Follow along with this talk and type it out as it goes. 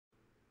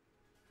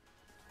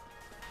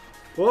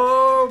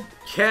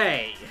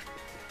Okay.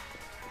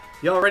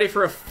 Y'all ready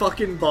for a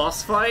fucking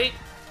boss fight?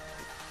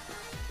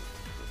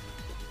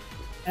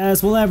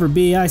 As will ever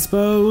be, I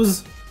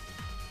suppose.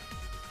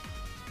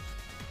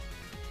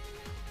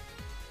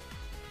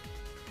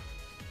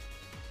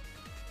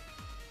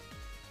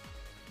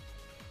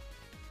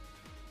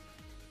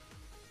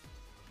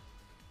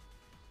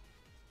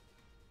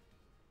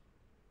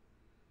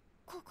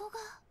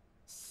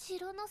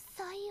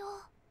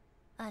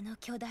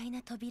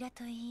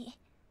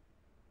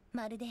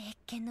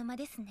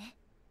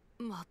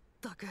まっ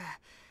たく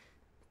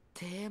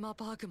テーマ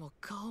パークも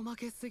顔負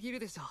けすぎる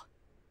でしょ。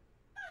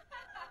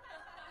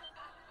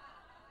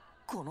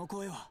この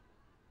声は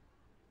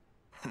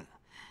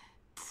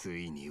つ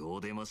いに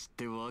お出ましっ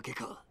てわけ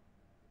か。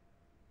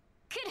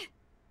来る。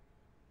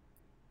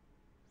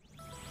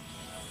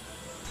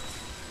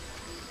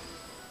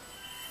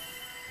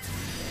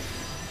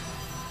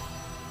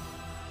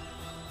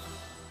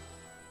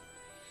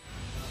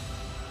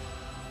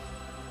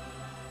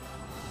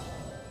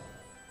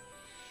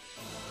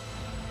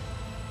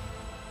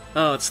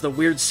Oh, it's the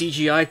weird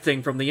CGI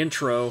thing from the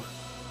intro.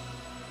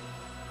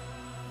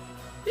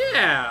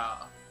 Yeah!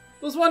 I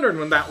was wondering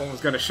when that one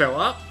was gonna show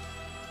up.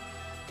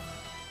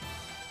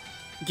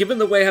 Given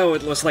the way how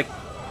it was, like,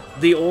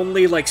 the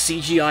only, like,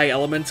 CGI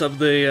element of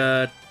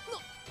the,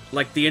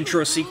 like, the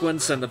intro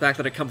sequence, and the fact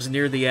that it comes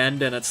near the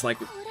end, and it's, like,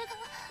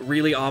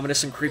 really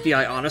ominous and creepy,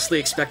 I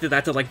honestly expected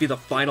that to, like, be the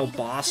final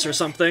boss or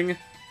something.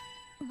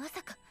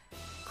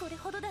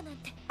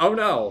 Oh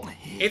no,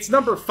 it's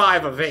number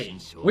 5 of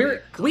 8.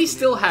 We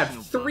still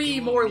have 3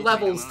 more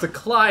levels to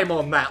climb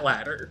on that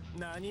ladder.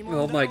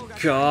 Oh my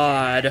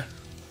god.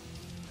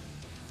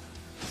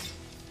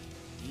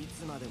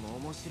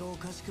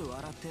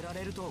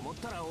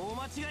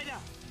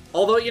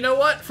 Although, you know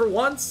what? For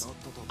once,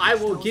 I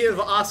will give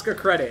Asuka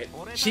credit.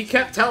 She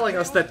kept telling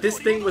us that this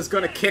thing was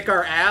gonna kick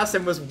our ass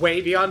and was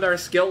way beyond our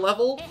skill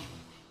level.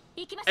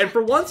 And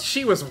for once,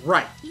 she was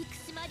right.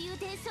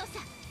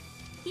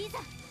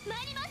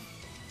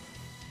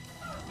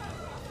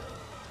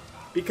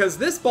 Because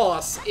this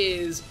boss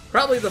is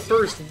probably the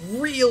first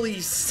really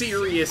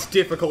serious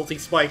difficulty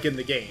spike in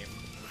the game.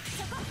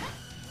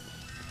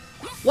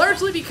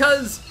 Largely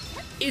because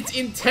it's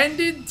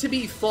intended to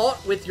be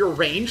fought with your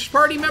ranged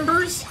party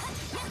members.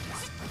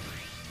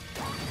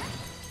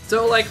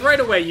 So, like, right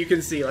away you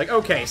can see, like,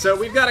 okay, so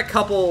we've got a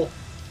couple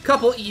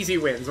easy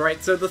wins,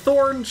 right? So the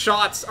thorn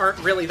shots aren't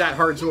really that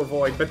hard to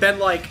avoid, but then,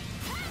 like,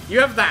 you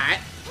have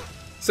that.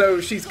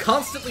 So she's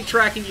constantly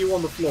tracking you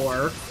on the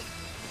floor.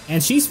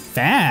 And she's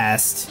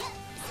fast.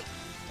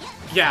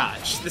 Yeah,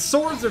 the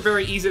swords are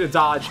very easy to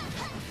dodge,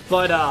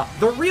 but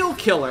the real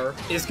killer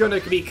is going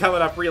to be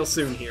coming up real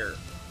soon here.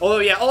 Although,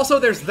 yeah, also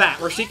there's that,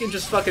 where she can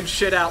just fucking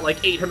shit out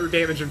like 800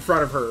 damage in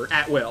front of her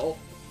at will.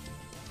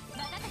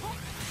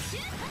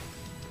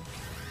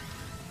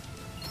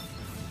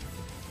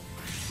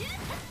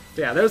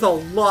 Yeah, there's a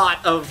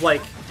lot of,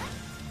 like,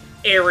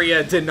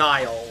 area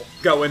denial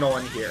going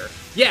on here.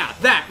 Yeah,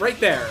 that, right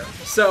there.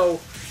 So,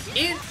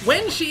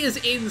 when she is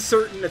in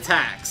certain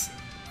attacks,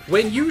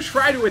 when you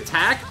try to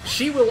attack,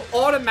 she will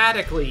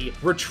automatically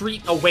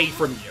retreat away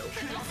from you.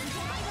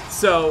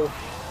 So,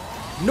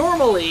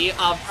 normally,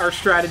 our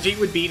strategy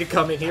would be to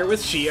come in here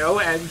with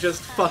Shio and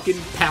just fucking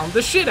pound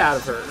the shit out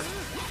of her.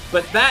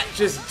 But that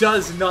just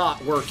does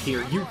not work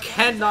here. You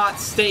cannot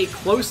stay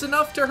close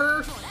enough to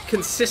her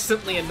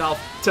consistently enough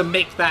to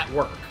make that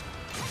work.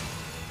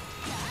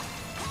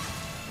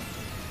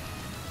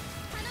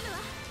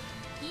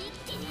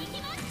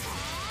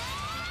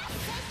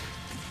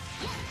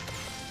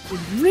 It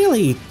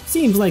really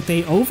seems like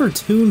they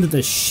overtuned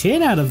the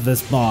shit out of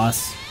this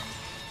boss.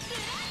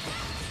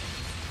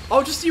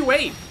 Oh, just you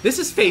wait. This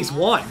is Phase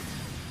 1.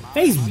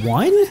 Phase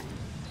 1?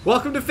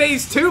 Welcome to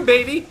Phase 2,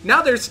 baby!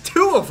 Now there's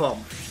 2 of them!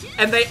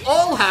 And they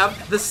all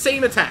have the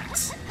same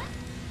attacks.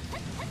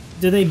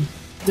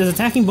 Does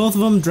attacking both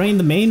of them drain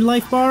the main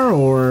life bar,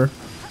 or?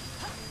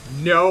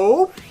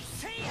 No.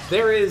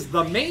 There is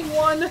the main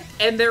one,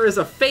 and there is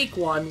a fake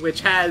one, which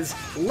has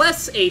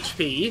less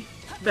HP,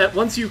 that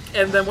once you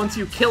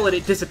kill it,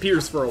 it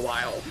disappears for a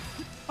while.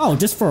 Oh,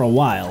 just for a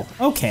while.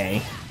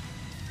 Okay.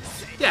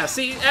 Yeah,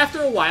 see,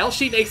 after a while,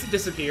 she makes it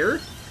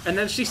disappear, and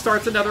then she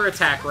starts another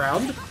attack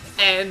round,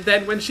 and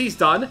then when she's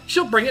done,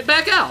 she'll bring it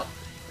back out.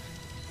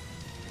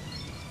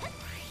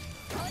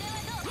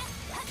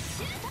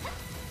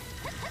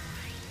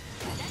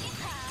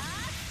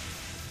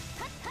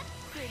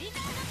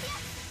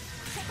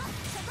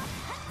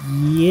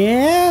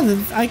 Yeah,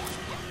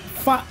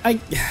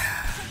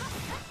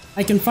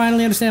 I can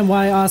finally understand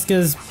why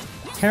Asuka's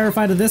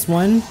terrified of this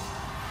one.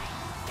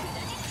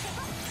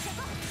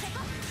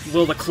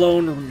 Will the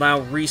clone now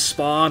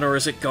respawn, or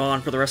is it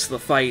gone for the rest of the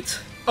fight?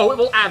 Oh, it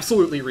will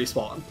absolutely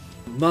respawn.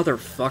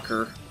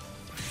 Motherfucker.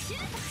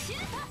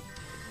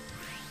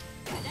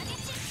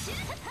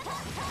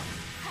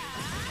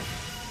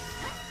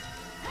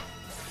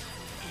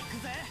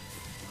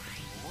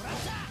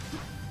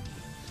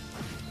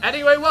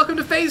 Anyway, welcome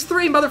to Phase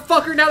 3,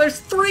 motherfucker! Now there's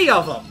 3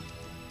 of them!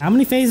 How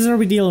many phases are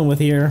we dealing with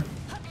here?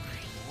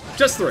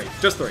 Just 3.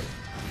 Just 3.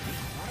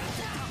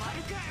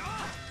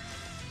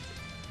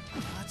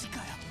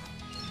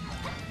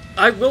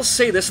 I will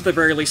say this at the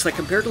very least, like,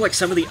 compared to, like,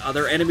 some of the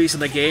other enemies in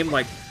the game,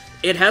 like,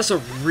 it has a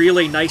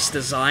really nice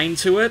design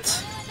to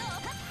it.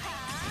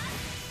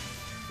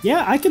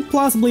 Yeah, I could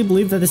plausibly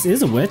believe that this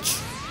is a witch.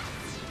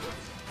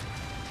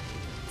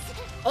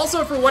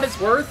 Also, for what it's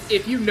worth,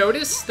 if you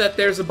notice that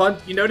there's a bunch,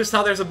 you notice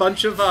how there's a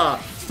bunch of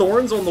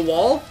thorns on the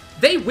wall,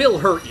 they will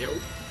hurt you.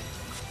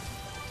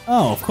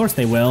 Oh, of course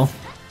they will.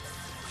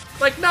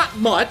 Like, not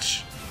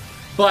much,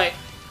 but,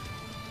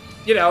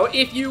 you know,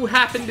 if you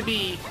happen to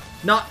be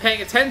not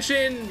paying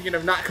attention, you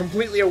know, not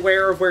completely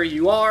aware of where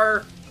you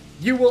are,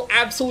 you will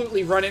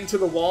absolutely run into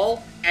the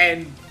wall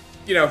and,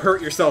 you know,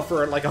 hurt yourself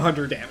for like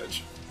 100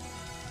 damage.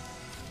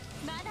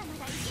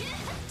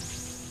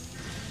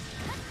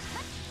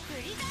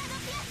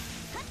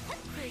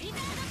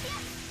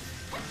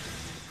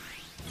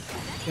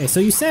 Okay, so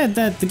you said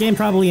that the game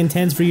probably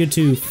intends for you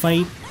to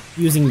fight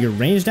using your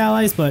ranged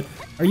allies, but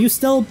are you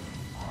still...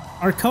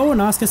 Are Ko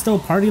and Asuka still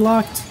party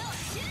locked?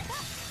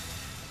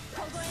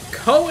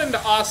 Ko and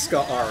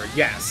Asuka are,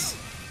 yes.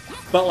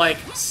 But like,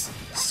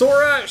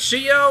 Sora,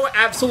 Shio,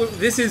 absolutely,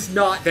 this is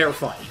not their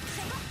fight.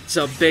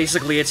 So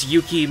basically it's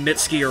Yuki,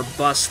 Mitsuki, or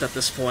bust at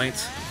this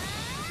point.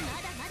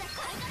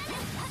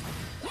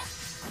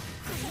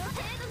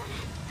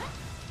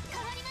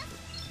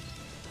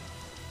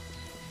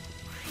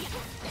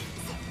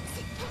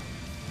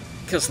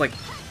 Because, like,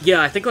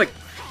 yeah, I think, like,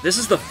 this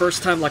is the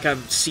first time, like,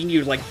 I've seen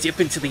you, like,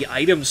 dip into the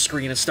item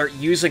screen and start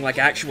using, like,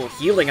 actual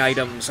healing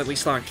items, at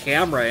least on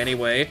camera,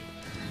 anyway.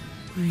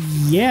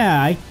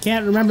 Yeah, I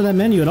can't remember that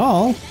menu at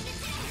all.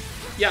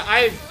 Yeah,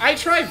 I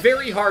try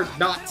very hard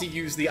not to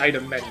use the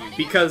item menu,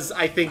 because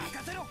I think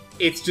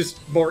it's just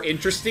more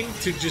interesting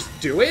to just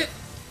do it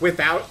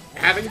without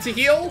having to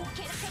heal.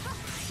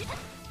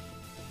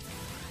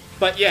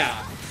 But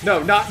yeah,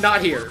 no,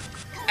 not here.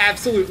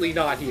 Absolutely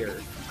not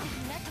here.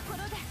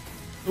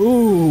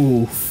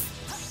 Ooh.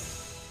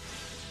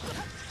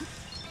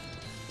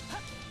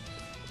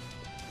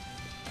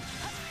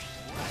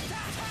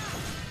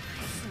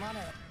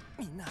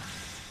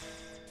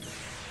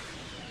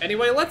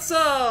 Anyway, let's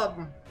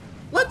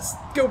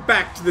go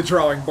back to the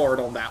drawing board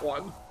on that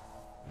one.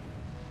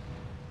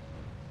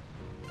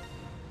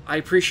 I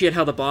appreciate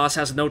how the boss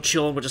has no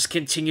chill and will just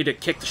continue to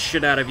kick the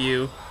shit out of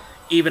you,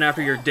 even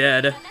after you're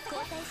dead.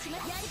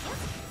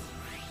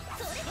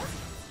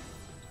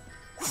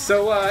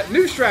 So,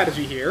 new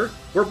strategy here.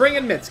 We're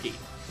bringing Mitsuki.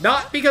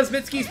 Not because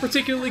Mitsuki's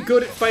particularly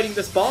good at fighting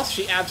this boss,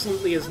 she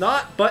absolutely is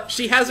not, but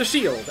she has a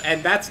shield,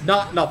 and that's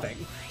not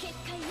nothing.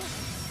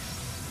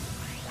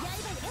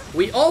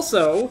 We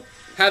also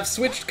have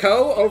switched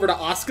Ko over to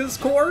Asuka's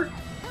core,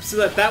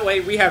 so that way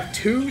we have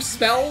 2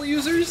 spell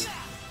users,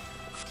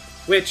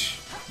 which,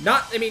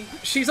 I mean,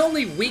 she's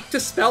only weak to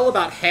spell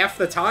about half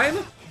the time,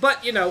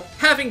 but, you know,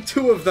 having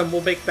 2 of them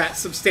will make that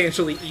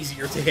substantially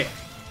easier to hit.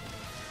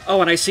 Oh,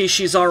 and I see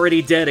she's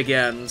already dead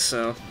again,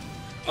 so...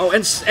 Oh,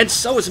 and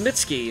so is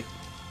Mitsuki.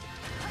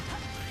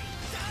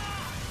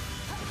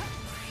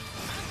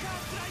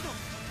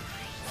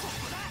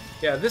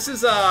 Yeah, this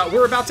is,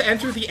 we're about to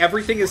enter the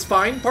everything is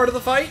fine part of the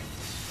fight.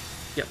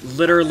 Yeah,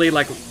 literally,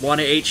 like, 1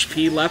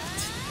 HP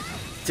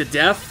left to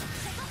death.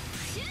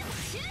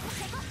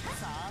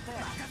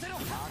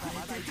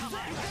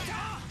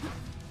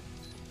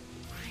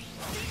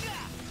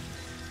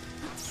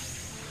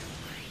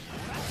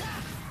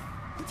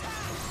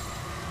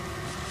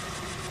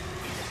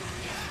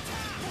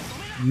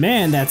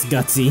 Man, that's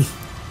gutsy.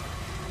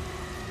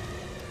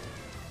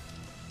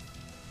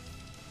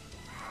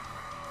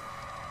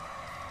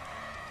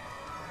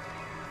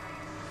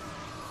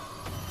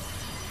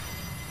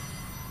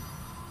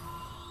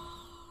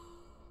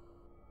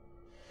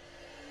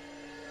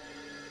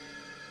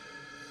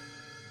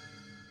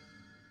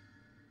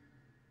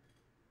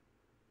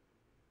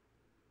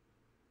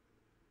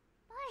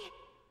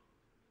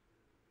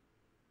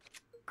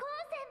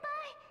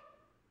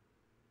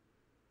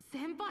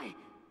 Senpai,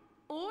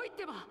 おいっ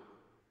てば。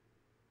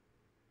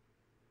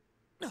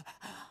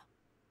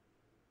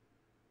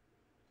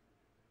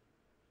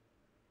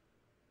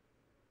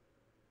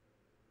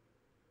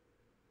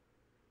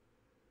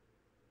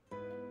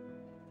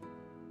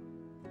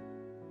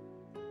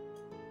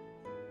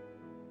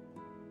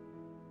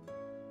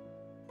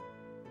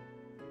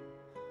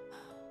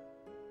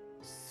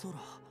空、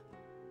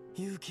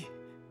勇気、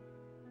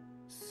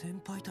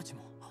先輩たち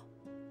も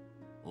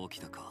起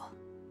きたか。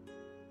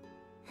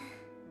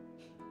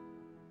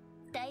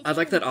I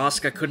like that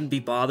Asuka couldn't be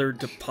bothered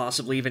to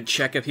possibly even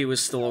check if he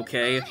was still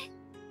okay.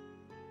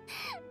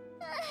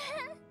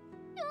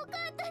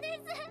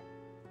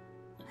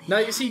 Now,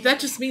 you see, that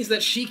just means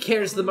that she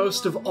cares the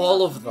most of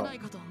all of them.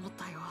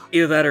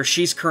 Either that or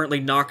she's currently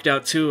knocked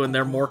out too and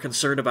they're more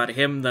concerned about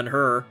him than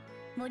her.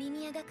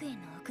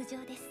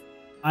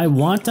 I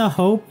want to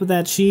hope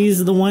that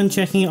she's the one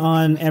checking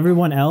on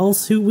everyone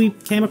else who we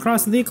came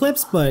across in the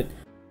eclipse, but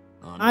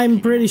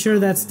I'm pretty sure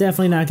that's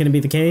definitely not going to be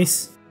the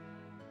case.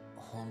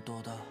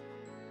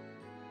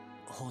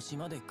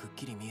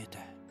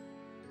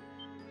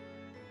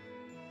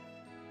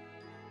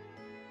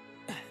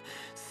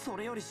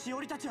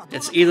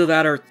 It's either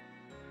that or...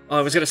 Oh,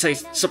 I was gonna say,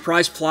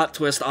 surprise plot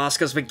twist,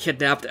 Asuka's been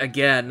kidnapped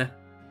again.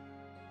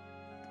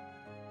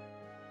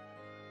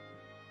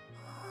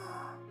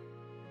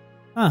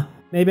 Huh.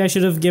 Maybe I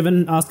should have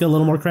given Asuka a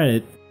little more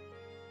credit.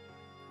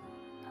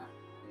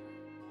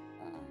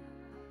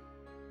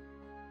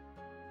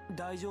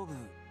 大丈夫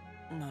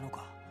なの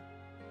か。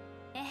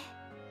え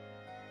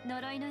え、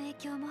呪いの影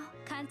響も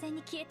完全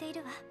に消えてい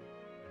るわ。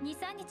2、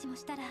3日も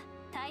したら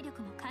体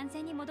力も完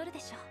全に戻るで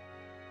しょう。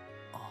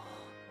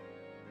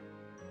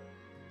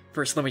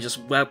 First, let me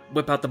just whip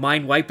out the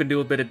mind wipe and do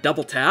a bit of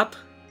double tap.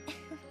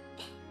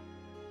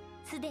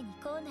 すでに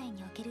校内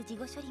における事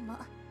後処理も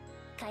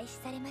開始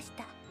されまし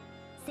た。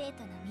生徒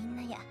のみん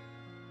なや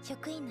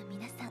職員の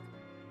皆さん、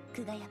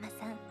久我山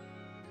さん、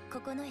九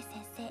重先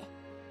生、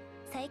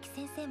佐伯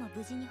先生も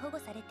無事に保護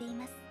されてい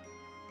ます。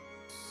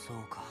そ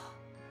うか。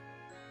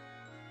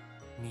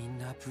みん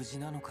な無事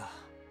なのか。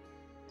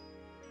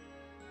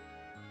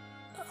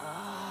あ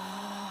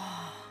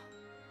あ。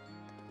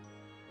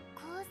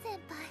コウ先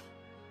輩。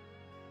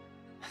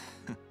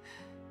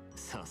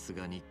 さす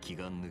がに気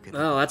が抜けた。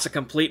 Oh, that's a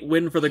complete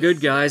win for the good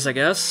guys, I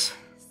guess.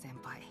 先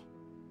輩。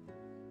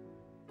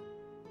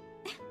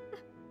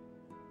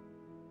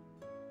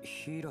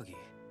柊。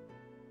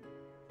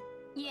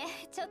いえ、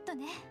ちょっと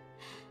ね。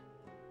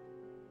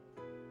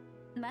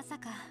まさ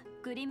か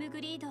グリム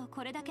グリードを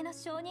これだけの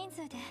少人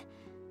数で、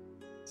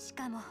し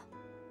かも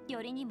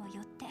よりにも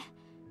よって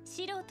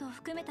素人を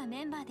含めた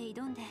メンバーで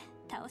挑んで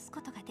倒す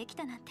ことができ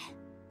たなんて、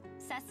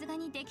さすが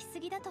にできす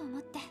ぎだと思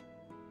って。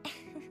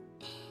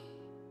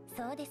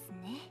そうです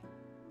ね。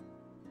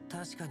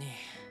確かに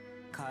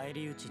返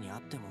り討ちにあ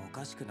ってもお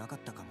かしくなかっ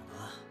たかも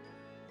な。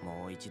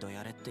もう一度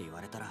やれって言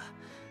われたら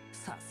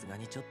さすが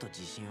にちょっと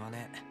自信は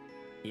ね。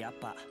やっ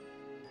ぱ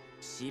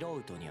素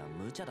人には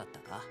無茶だった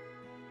か。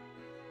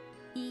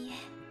いいえ、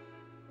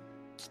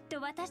きっ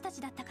と私た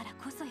ちだったから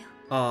こそよ。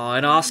 Oh,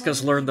 and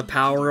Asuka's learned the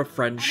power of あ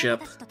friendship. な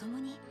たたちと共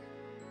に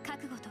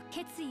覚悟と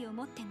決意を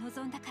持って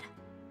臨んだか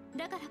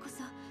ら。だからこ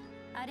そ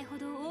あれほ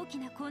ど大き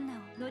な困難を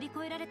乗り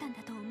越えられたん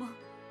だと思う。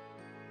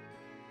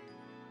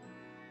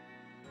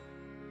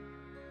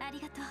 あり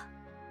がとう、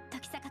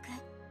時坂君。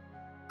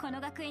こ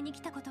の学園に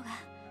来たことが、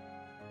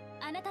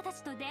あなたた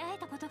ちと出会え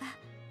たことが、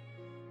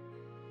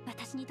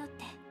私にとっ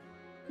て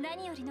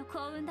何よりの幸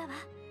運だわ。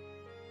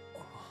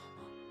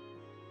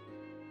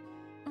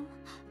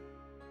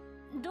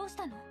どうし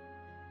たの？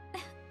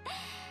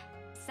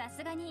さ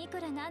すがにいく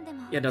らなんで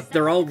も。 Yeah, no,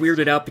 they're all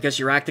weirded out because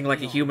you're acting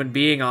like a human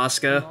being,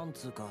 Asuka. なん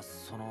つうか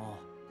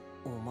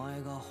お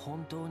前が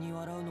本当に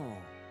笑うのを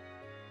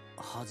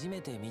初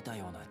めて見た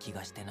ような気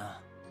がしてな。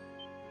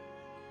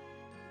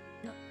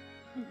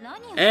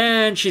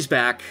 And she's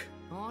back.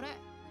 あれ、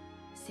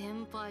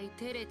先輩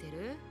照れて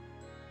る？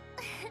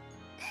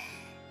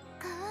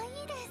 可愛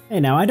いです。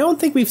 Hey, now I don't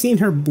think we've seen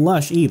her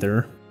blush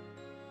either.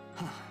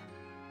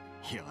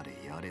 やれ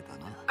やれだ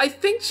な。 I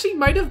think she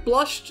might have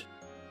blushed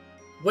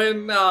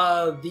when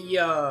the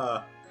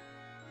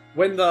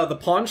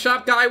pawn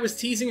shop guy was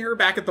teasing her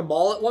back at the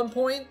mall at one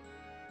point.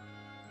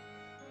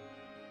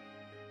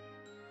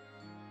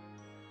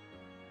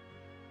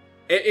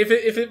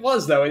 If it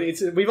was though,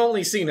 we've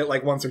only seen it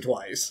like once or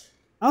twice.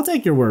 I'll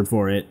take your word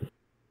for it.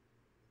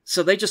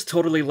 So they just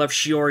totally left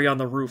Shiori on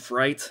the roof,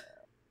 right?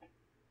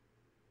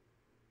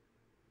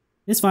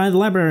 It's fine, the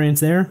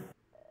librarian's there.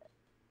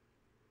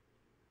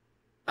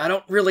 I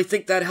don't really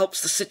think that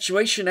helps the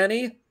situation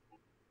any.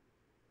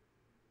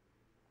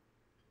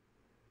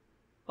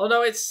 Oh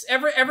no, it's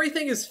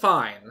everything is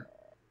fine.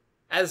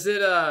 As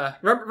it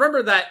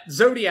remember that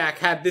Zodiac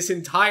had this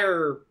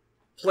entire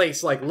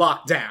place like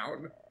locked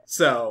down.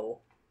 So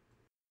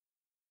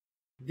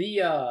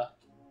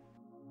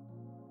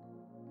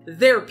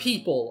their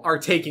people are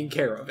taking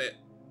care of it.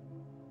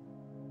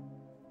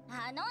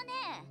 あの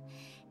ね、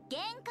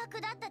幻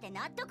覚だったで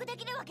納得で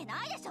きるわけ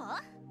ないでしょ。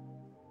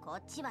こ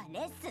っちは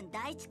レッスン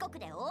第一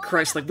国で大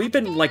Christ, like, we've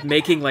been, like,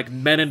 making, like,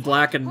 Men in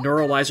Black and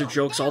Neuralizer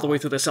jokes all the way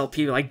through this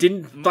LP. I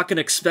didn't fucking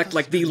expect,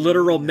 like, the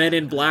literal Men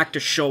in Black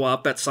to show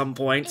up at some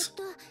point.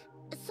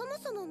 そも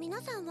そも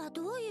皆さんは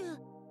どういう。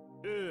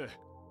え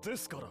え、で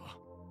すから。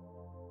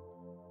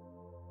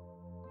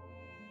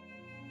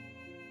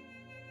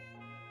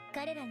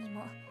彼らに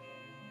も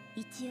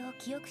一応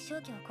記憶消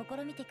去を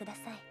試みてくだ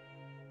さい。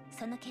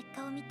その結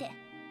果を見て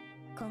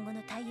今後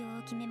の対応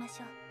を決めま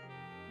しょ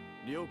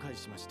う。了解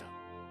しました。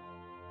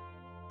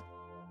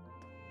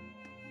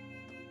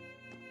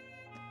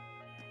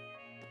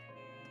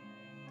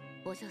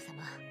お嬢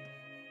様、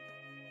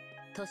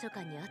図書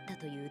館にあった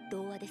という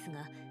童話です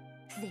が、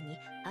すでに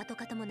跡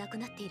形もなく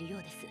なっているよ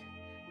うです。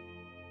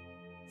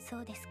そ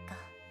うですか。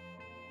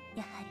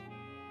やはり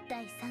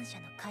第三者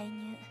の介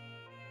入、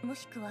も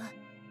しくは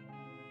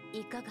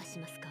いかがし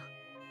ますか。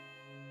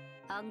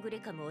アングレ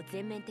カムを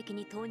全面的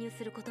に投入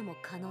することも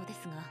可能で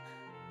すが。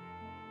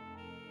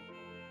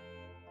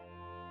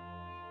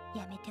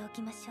やめてお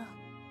きましょう。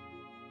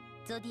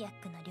ゾディアッ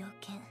クの猟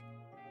犬、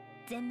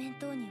全面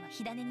投入は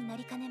火種にな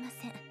りかねま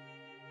せん。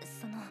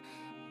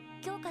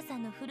京香さ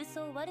んの古巣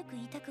を悪く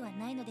言いたくは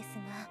ないのですが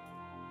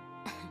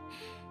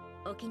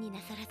お気にな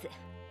さらず。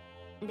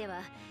で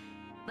は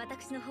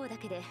私の方だ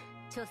けで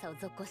調査を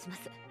続行しま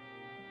す。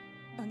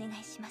お願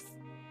いします。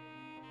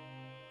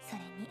そ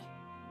れに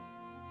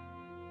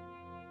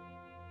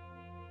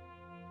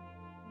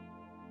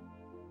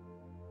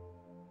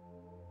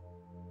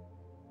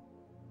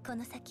こ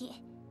の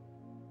先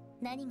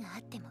何があ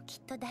ってもき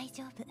っと大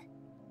丈夫。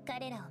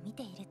彼らを見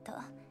ていると。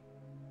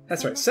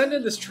 That's right, send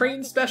in this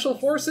trained special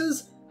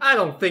forces? I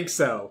don't think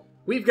so.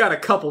 We've got a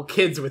couple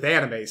kids with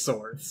anime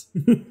swords.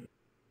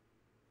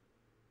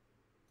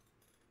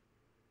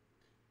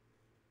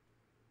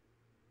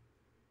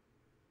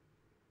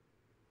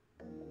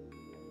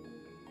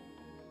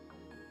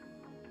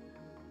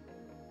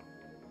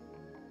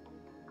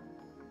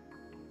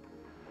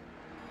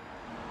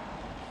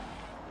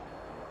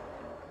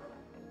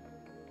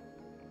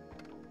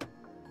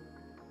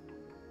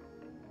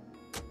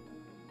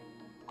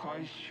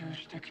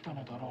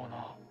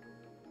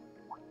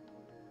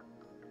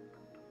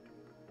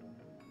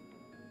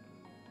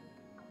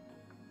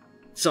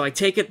 So I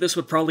take it this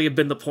would probably have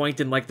been the point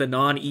in, like, the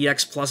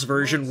non-EX Plus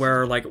version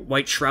where, like,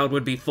 White Shroud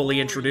would be fully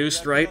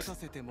introduced, right?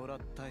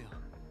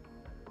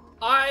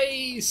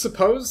 I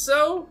suppose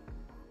so.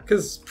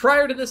 Because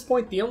prior to this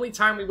point, the only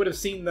time we would have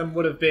seen them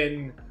would have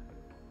been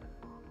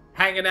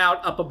hanging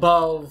out up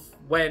above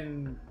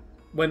when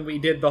we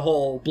did the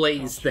whole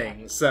Blaze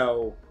thing.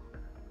 So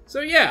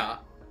yeah.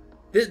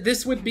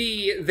 This would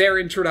be their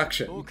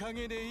introduction.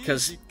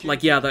 Because,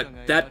 like, yeah,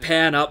 that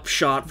pan-up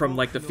shot from,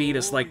 like, the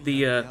fetus, like,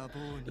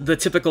 the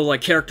typical,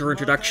 like, character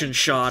introduction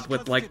shot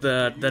with, like,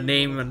 the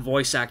name and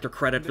voice actor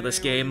credit for this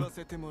game.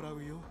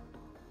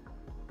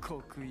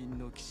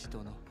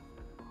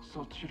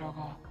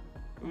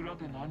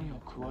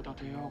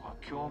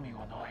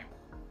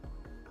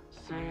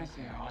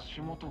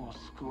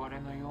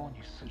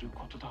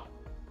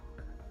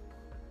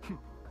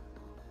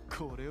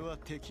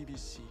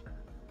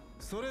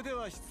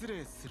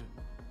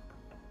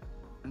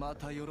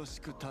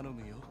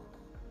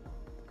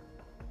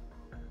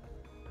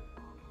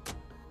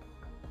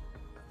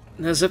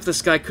 As if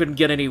this guy couldn't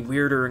get any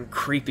weirder and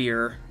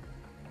creepier.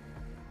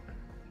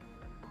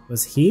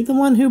 Was he the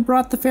one who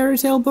brought the fairy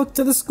tale book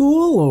to the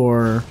school,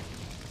 or...?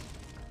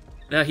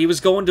 He was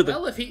going to the...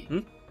 Well,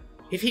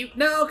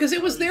 no, because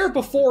it was there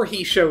before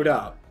he showed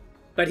up.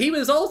 But he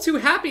was all too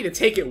happy to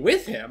take it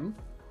with him.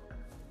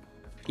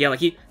 Yeah,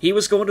 like, he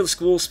was going to the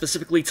school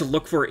specifically to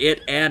look for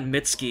it and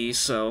Mitsuki,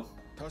 so...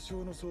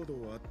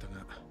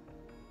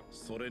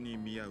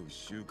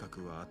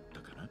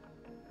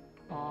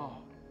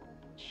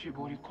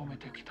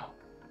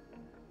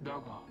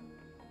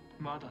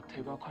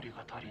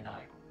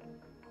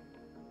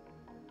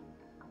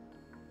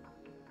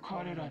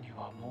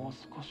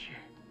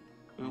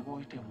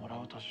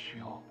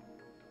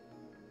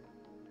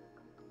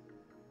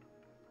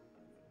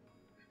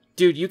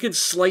 Dude, you can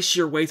slice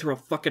your way through a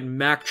fucking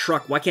Mack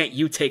truck. Why can't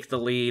you take the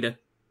lead?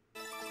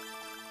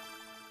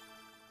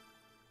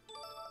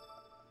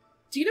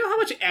 Do you know how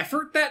much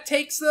effort that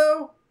takes,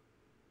 though?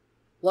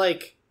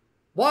 Like,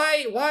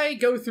 why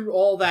go through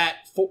all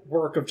that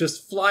footwork of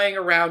just flying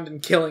around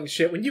and killing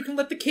shit when you can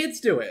let the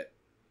kids do it?